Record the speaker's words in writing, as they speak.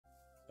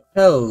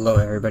Hello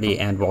everybody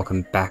and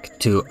welcome back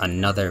to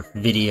another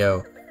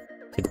video.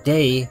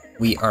 Today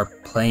we are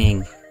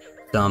playing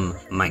some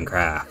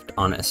Minecraft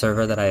on a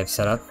server that I have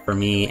set up for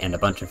me and a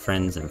bunch of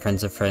friends and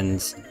friends of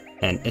friends,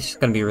 and it's just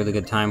gonna be a really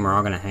good time. We're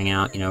all gonna hang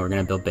out, we're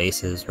gonna build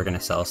bases, we're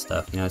gonna sell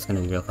stuff, it's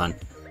gonna be real fun.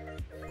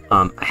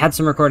 I had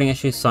some recording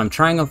issues, so I'm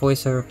trying a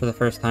voiceover for the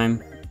first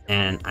time,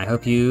 and I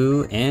hope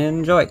you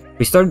enjoy.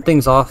 We started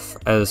things off,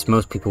 as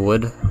most people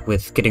would,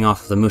 with getting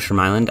off of the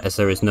Mushroom Island, as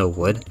there was no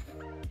wood.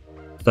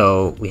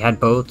 So we had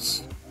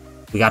boats,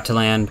 we got to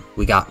land,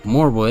 we got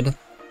more wood,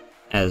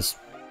 as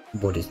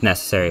wood is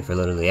necessary for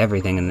literally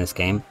everything in this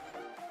game,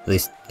 at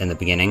least in the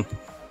beginning.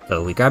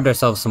 So we grabbed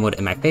ourselves some wood,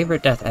 and my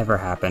favorite death ever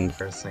happened.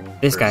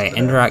 This guy,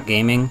 Enderot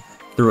Gaming,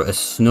 threw a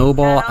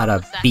snowball at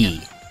a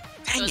bee.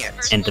 Dang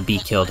it! And the bee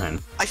killed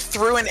him. I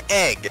threw an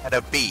egg at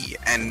a bee,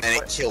 and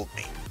then it killed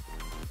me.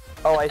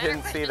 Oh, I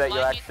didn't see that you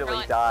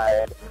actually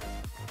died.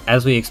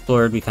 As we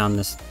explored, we found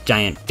this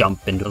giant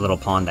jump into a little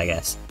pond, I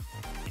guess.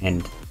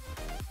 And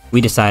we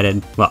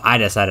decided, well, I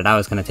decided I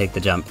was going to take the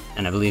jump,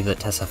 and I believe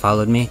that Tessa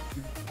followed me.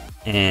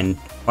 And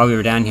while we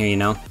were down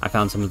here, I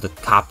found some of the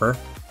copper,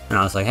 and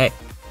I was like, hey,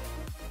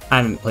 I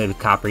haven't played with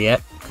copper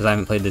yet, because I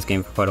haven't played this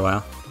game for quite a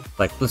while.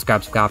 Like, let's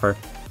grab some copper.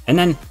 And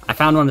then I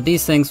found one of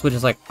these things, which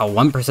is like a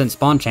 1%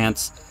 spawn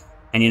chance.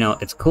 And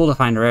it's cool to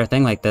find a rare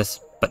thing like this,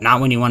 but not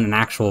when you want an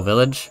actual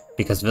village,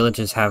 because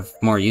villages have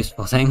more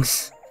useful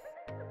things.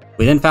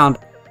 We then found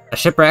a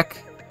shipwreck,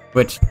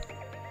 which,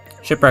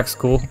 shipwreck's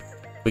cool.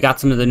 We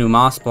got some of the new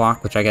moss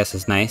block, which I guess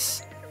is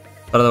nice,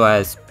 but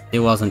otherwise, it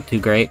wasn't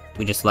too great.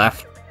 We just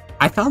left.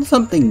 I found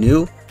something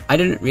new. I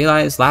didn't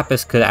realize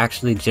lapis could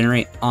actually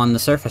generate on the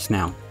surface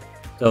now.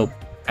 So,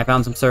 I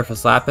found some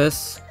surface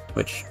lapis,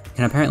 which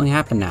can apparently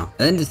happen now.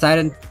 I then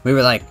decided, we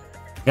were like,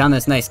 found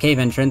this nice cave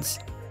entrance,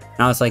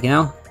 and I was like,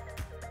 I'm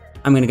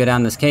gonna go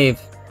down this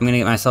cave, I'm gonna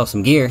get myself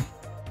some gear,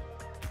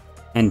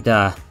 and,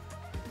 that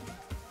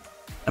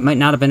might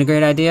not have been a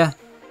great idea,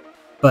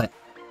 but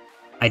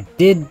I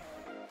did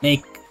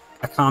make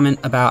a comment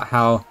about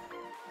how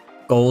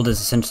gold is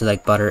essentially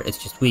like butter. It's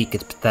just weak,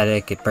 it's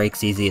pathetic, it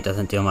breaks easy, it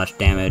doesn't deal much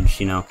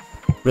damage,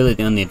 Really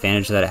the only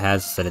advantage that it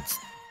has is that it's,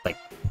 like,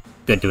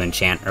 good to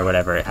enchant or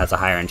whatever. It has a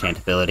higher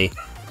enchantability,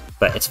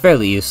 but it's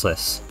fairly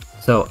useless.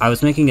 So I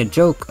was making a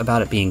joke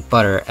about it being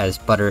butter, as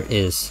butter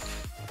is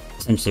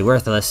essentially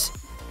worthless,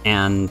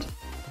 and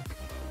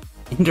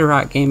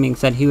Enderot Gaming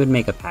said he would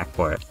make a pack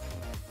for it.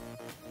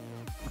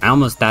 I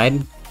almost died,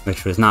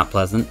 which was not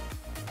pleasant,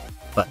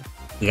 but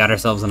we got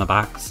ourselves in a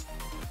box.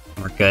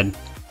 We're good.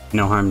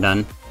 No harm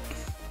done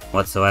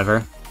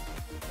whatsoever.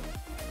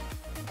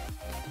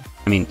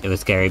 I mean, it was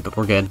scary, but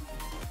we're good.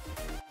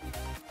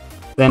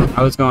 Then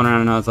I was going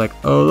around and I was like,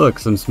 oh look,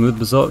 some smooth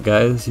basalt,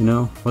 guys,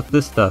 what's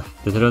this stuff?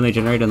 Does it only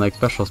generate in like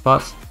special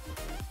spots?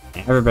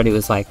 And everybody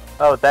was like,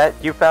 oh,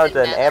 you found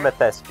an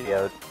amethyst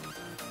geode.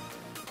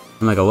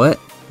 I'm like, a what?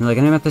 They're like,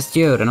 an amethyst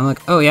geode. And I'm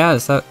like, oh yeah,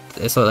 so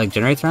it like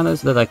generates around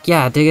those? They're like,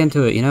 yeah, dig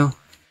into it, I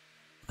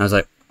was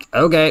like,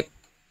 okay.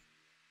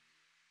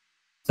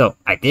 So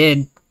I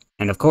did,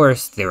 and of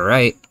course, they were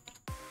right,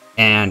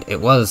 and it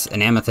was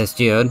an amethyst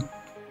geode. And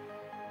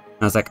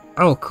I was like,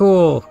 oh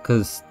cool,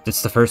 because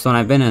it's the first one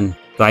I've been in.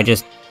 So I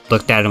just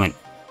looked at it and went,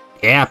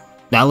 yeah,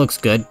 that looks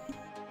good.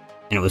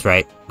 And it was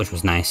right, which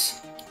was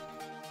nice.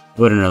 It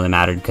wouldn't really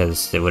mattered,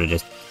 because it would have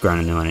just grown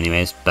a new one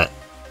anyways, but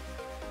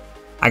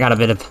I got a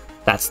bit of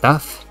that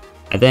stuff.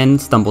 I then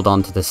stumbled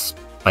onto this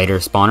spider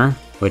spawner,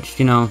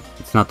 which,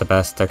 it's not the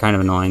best. They're kind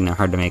of annoying, they're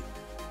hard to make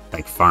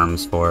like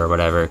farms for or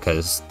whatever,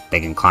 because they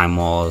can climb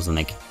walls and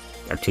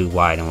they're too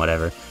wide and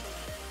whatever.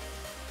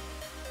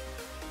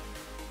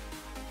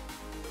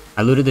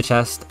 I looted the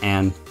chest,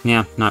 and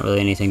yeah, not really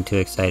anything too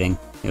exciting.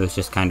 It was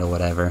just kind of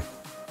whatever.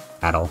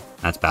 Battle,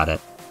 that's about it.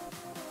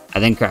 I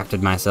then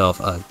crafted myself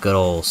a good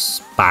old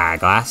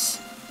spyglass,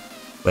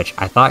 which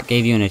I thought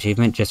gave you an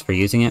achievement just for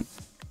using it.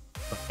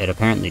 It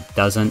apparently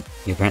doesn't.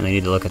 You apparently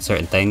need to look at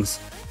certain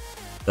things.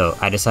 So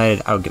I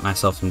decided I would get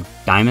myself some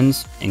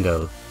diamonds and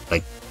go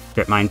like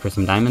strip mine for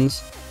some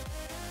diamonds,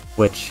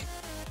 which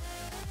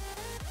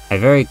I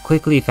very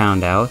quickly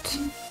found out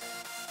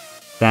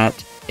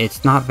that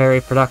it's not very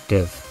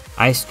productive.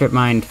 I strip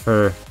mined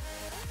for,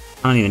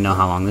 I don't even know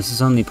how long. This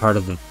is only part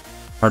of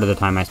the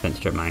time I spent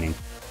strip mining,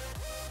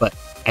 but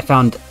I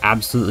found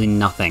absolutely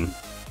nothing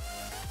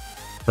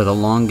for the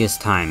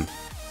longest time.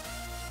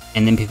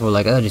 And then people were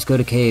like, oh, just go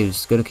to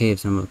caves, go to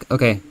caves. And I'm like,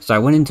 okay. So I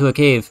went into a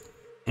cave,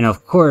 and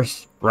of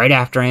course, right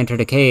after I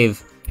entered a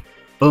cave,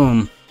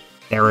 boom,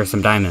 there were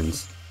some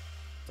diamonds.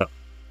 So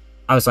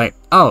I was like,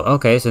 oh,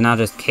 okay, so now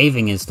just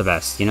caving is the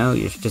best,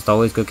 you should just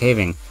always go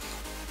caving.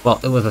 Well,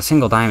 it was a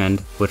single diamond,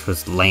 which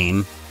was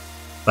lame,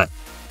 but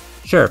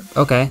sure,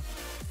 okay.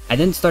 I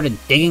then started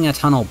digging a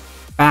tunnel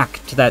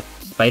back to that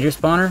spider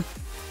spawner,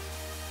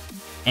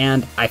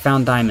 and I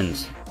found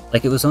diamonds.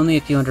 Like, it was only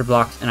a few hundred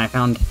blocks, and I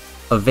found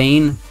a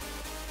vein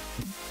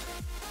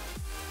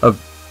of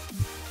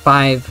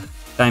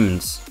 5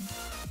 diamonds.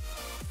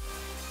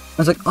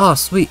 I was like, oh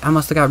sweet, I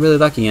must have got really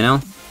lucky,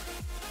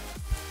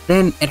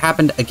 Then it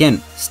happened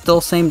again, still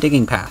same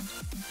digging path.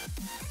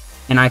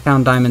 and I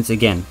found diamonds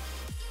again.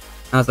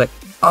 I was like,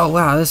 oh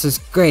wow, this is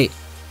great.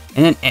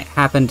 And then it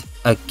happened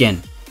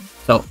again.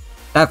 So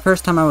that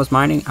first time I was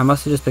mining, I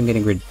must have just been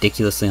getting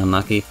ridiculously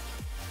unlucky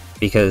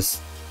because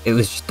it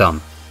was just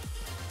dumb.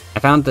 I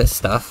found this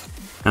stuff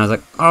and I was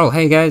like, oh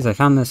hey guys, I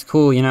found this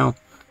cool, you know,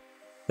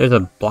 there's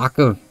a block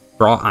of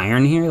raw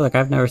iron here. Like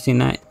I've never seen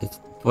that.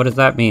 What does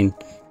that mean?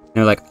 And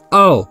they're like,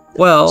 oh,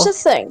 well. What's the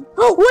thing?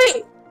 Oh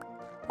wait!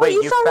 Wait,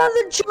 you found one of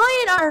the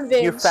giant iron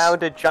veins! You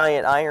found a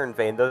giant iron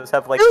vein. Those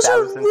have like those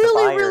thousands are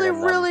really, of iron really, in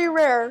them. really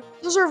rare.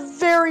 Those are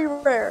very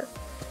rare.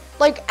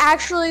 Like,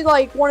 actually,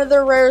 like, one of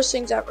the rarest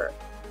things ever.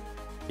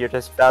 You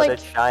just found Like-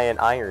 a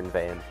giant iron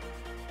vein.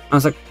 I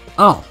was like,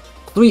 oh,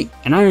 sweet,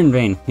 an iron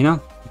vein, you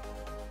know?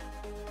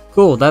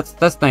 Cool,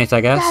 that's nice,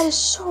 I guess. That is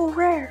so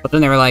rare. But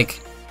then they were like,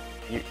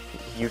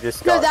 You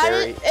just No, got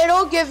very...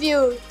 it'll give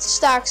you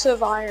stacks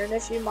of iron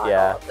if you mine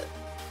all of it.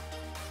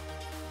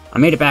 I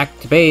made it back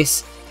to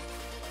base,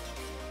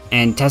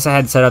 and Tessa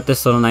had set up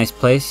this little nice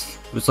place.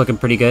 It was looking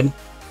pretty good.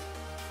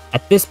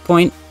 At this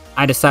point,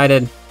 I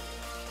decided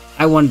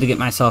I wanted to get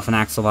myself an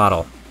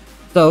axolotl.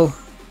 So,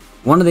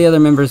 one of the other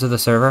members of the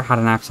server had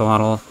an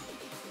axolotl,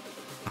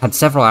 had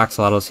several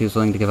axolotls he was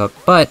willing to give up,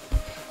 but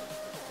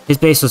his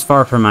base was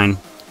far from mine.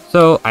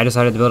 So, I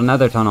decided to build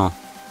another tunnel,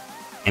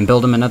 and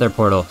build him another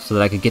portal so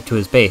that I could get to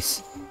his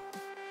base.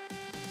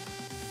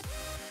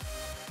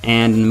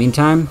 And in the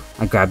meantime,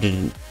 I grabbed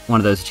one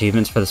of those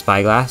achievements for the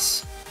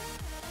spyglass,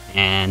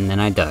 and then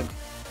I dug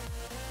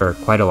for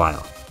quite a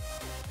while.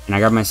 And I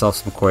grabbed myself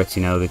some quartz,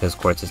 you know, because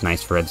quartz is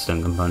nice for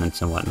redstone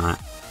components and whatnot.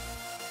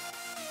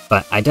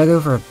 But I dug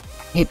over,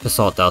 I hate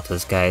basalt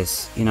deltas,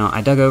 guys. You know, I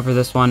dug over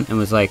this one and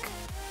was like,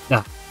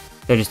 ah,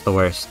 they're just the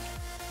worst.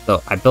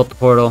 So I built the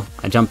portal,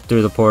 I jumped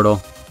through the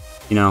portal,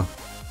 you know,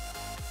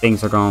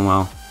 things are going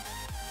well.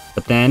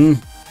 But then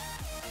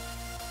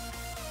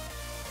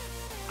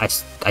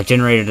I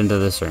generated into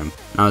this room,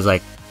 and I was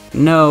like,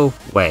 no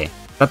way.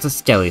 That's a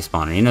skelly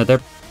spawner. You know,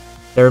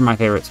 they're my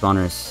favorite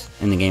spawners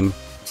in the game,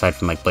 aside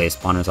from like blaze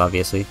spawners,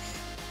 obviously.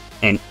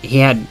 And he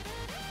had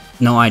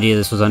no idea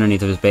this was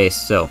underneath of his base,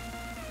 so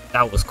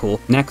that was cool.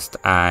 Next,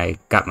 I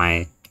got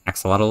my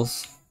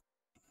axolotls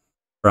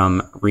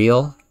from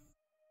Real.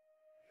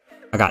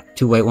 I got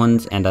 2 white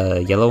ones and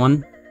a yellow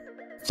one,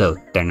 so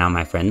they're now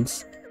my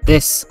friends.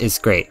 This is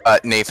great.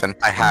 Nathan,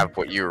 I have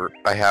what you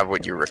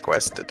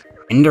requested.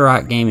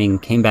 Enderot Gaming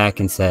came back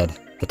and said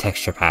the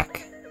texture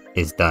pack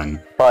is done.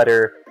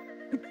 Butter.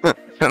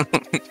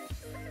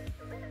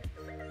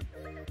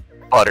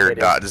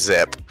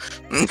 Butter.zip.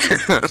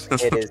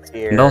 It is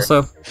here. And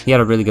also, he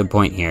had a really good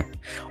point here.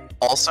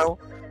 Also,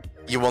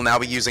 you will now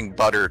be using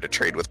butter to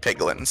trade with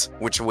piglins,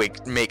 which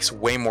makes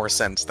way more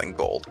sense than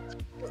gold.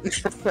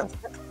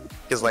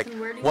 Because like,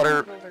 what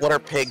are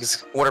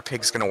pigs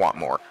gonna want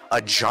more?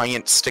 A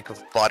giant stick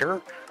of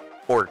butter,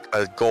 or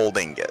a gold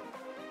ingot?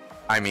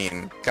 I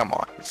mean, come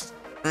on.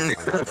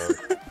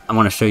 I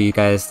want to show you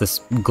guys this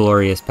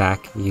glorious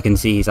pack. You can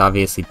see he's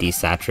obviously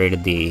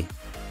desaturated the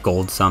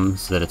gold some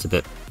so that it's a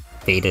bit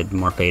faded,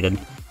 more faded.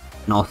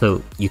 And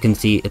also, you can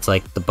see it's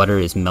like the butter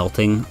is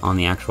melting on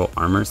the actual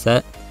armor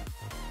set.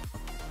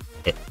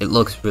 It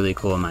looks really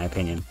cool in my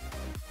opinion.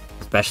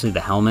 Especially the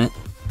helmet.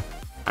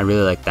 I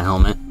really like the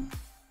helmet.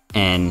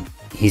 And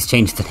he's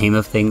changed the name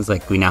of things,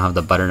 like we now have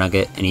the butter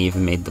nugget, and he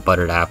even made the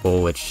buttered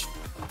apple, which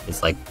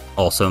is like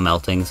also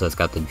melting, so it's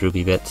got the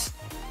droopy bits.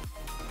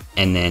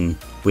 And then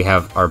we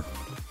have our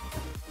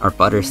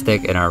butter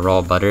stick and our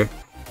raw butter.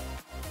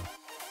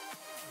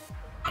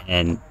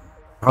 And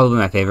probably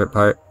my favorite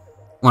part,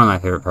 one of my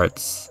favorite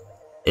parts,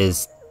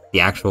 is the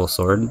actual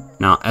sword.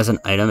 Now, as an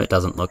item, it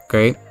doesn't look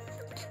great,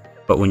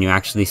 but when you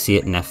actually see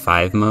it in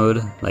F5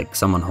 mode, like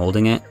someone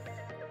holding it,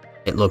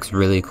 it looks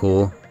really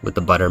cool with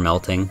the butter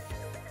melting,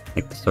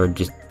 like the sword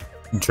just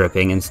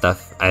dripping and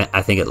stuff.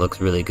 I think it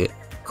looks really good,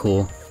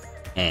 cool,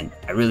 and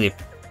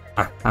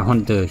I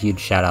want to do a huge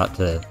shout out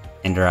to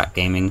Enderot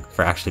Gaming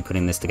for actually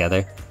putting this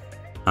together.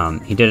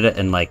 He did it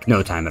in like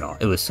no time at all.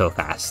 It was so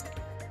fast.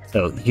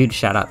 So huge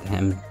shout out to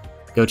him.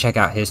 Go check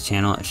out his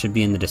channel. It should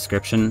be in the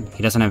description.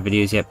 He doesn't have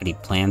videos yet, but he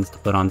plans to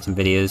put on some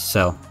videos.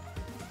 So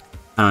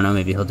I don't know,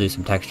 maybe he'll do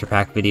some texture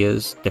pack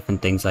videos,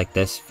 different things like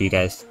this for you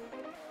guys.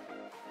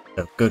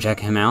 So go check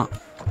him out.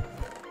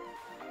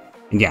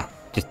 And yeah,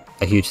 just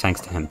a huge thanks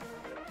to him.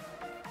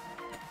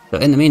 So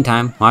in the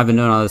meantime, while I've been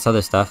doing all this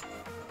other stuff,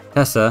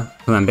 Tessa,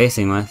 who I'm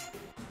basing with,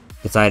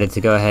 decided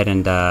to go ahead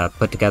and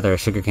put together a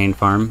sugarcane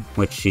farm,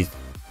 which she's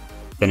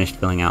finished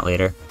filling out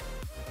later.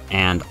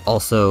 And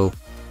also,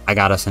 I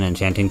got us an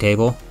enchanting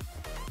table,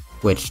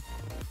 which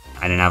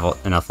I didn't have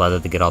enough leather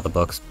to get all the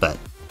books, but,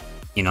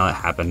 you know, it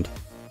happened.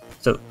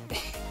 So,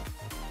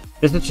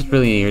 this is just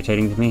really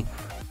irritating to me.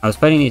 I was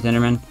fighting these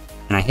Endermen,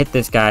 and I hit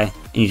this guy, and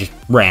he just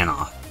ran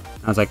off.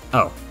 I was like,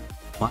 oh,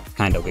 well, that's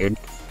kind of weird.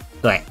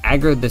 So I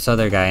aggroed this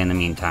other guy in the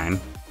meantime.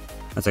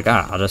 I was like,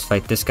 I'll just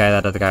fight this guy,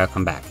 that other guy will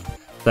come back.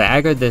 So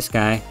I aggroed this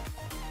guy,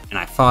 and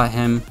I fought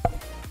him.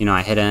 You know,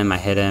 I hit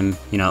him,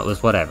 you know, it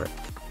was whatever.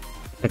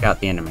 I took out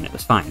the Enderman, it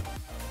was fine.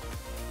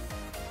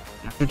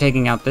 After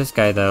taking out this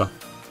guy, though,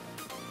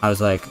 I was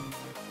like,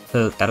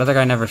 So that other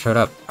guy never showed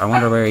up. I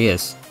wonder where he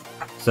is.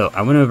 So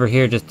I went over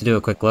here just to do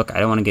a quick look. I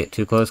don't want to get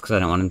too close because I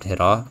don't want him to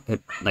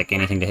hit like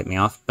anything to hit me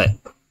off. But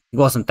he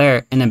wasn't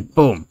there, and then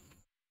boom.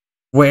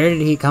 Where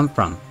did he come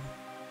from?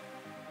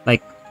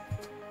 Like,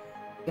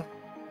 yeah.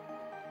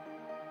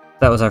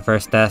 That was our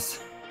first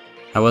death.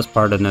 I was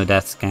part of no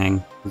deaths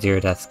gang, 0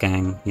 deaths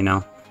gang, you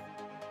know.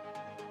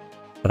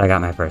 But I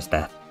got my first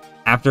death.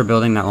 After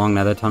building that long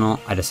nether tunnel,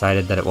 I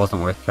decided that it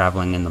wasn't worth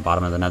traveling in the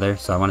bottom of the nether,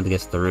 so I wanted to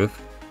get to the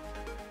roof.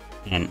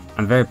 And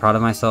I'm very proud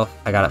of myself.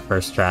 I got it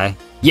first try.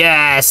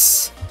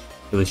 Yes!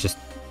 It was just,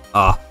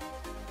 the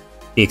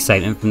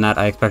excitement from that.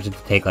 I expected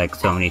to take like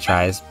so many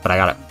tries, but I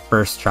got it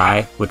first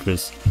try, which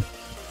was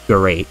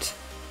great.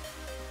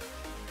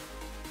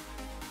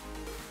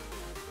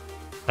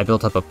 I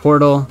built up a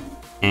portal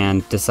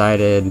and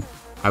decided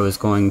I was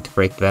going to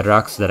break the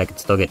bedrock so that I could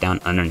still get down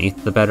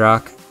underneath the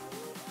bedrock.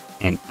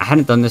 And I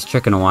hadn't done this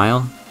trick in a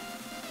while,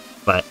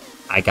 but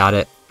I got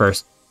it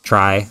first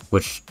try,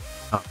 which,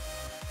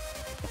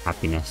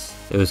 happiness.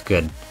 It was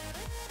good.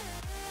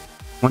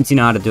 Once you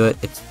know how to do it,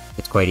 it's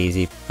quite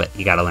easy, but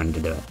you gotta learn to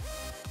do it.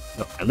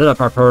 So I lit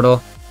up our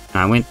portal, and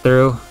I went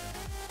through,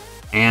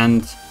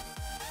 and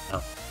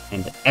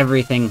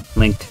everything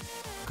linked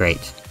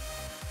great.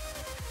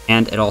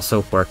 And it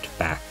also worked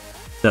back.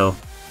 So,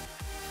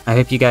 I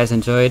hope you guys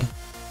enjoyed.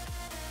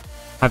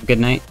 Have a good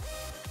night,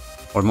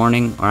 or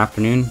morning, or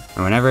afternoon,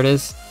 or whenever it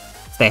is.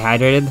 Stay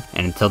hydrated,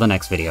 and until the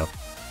next video.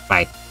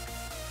 Bye.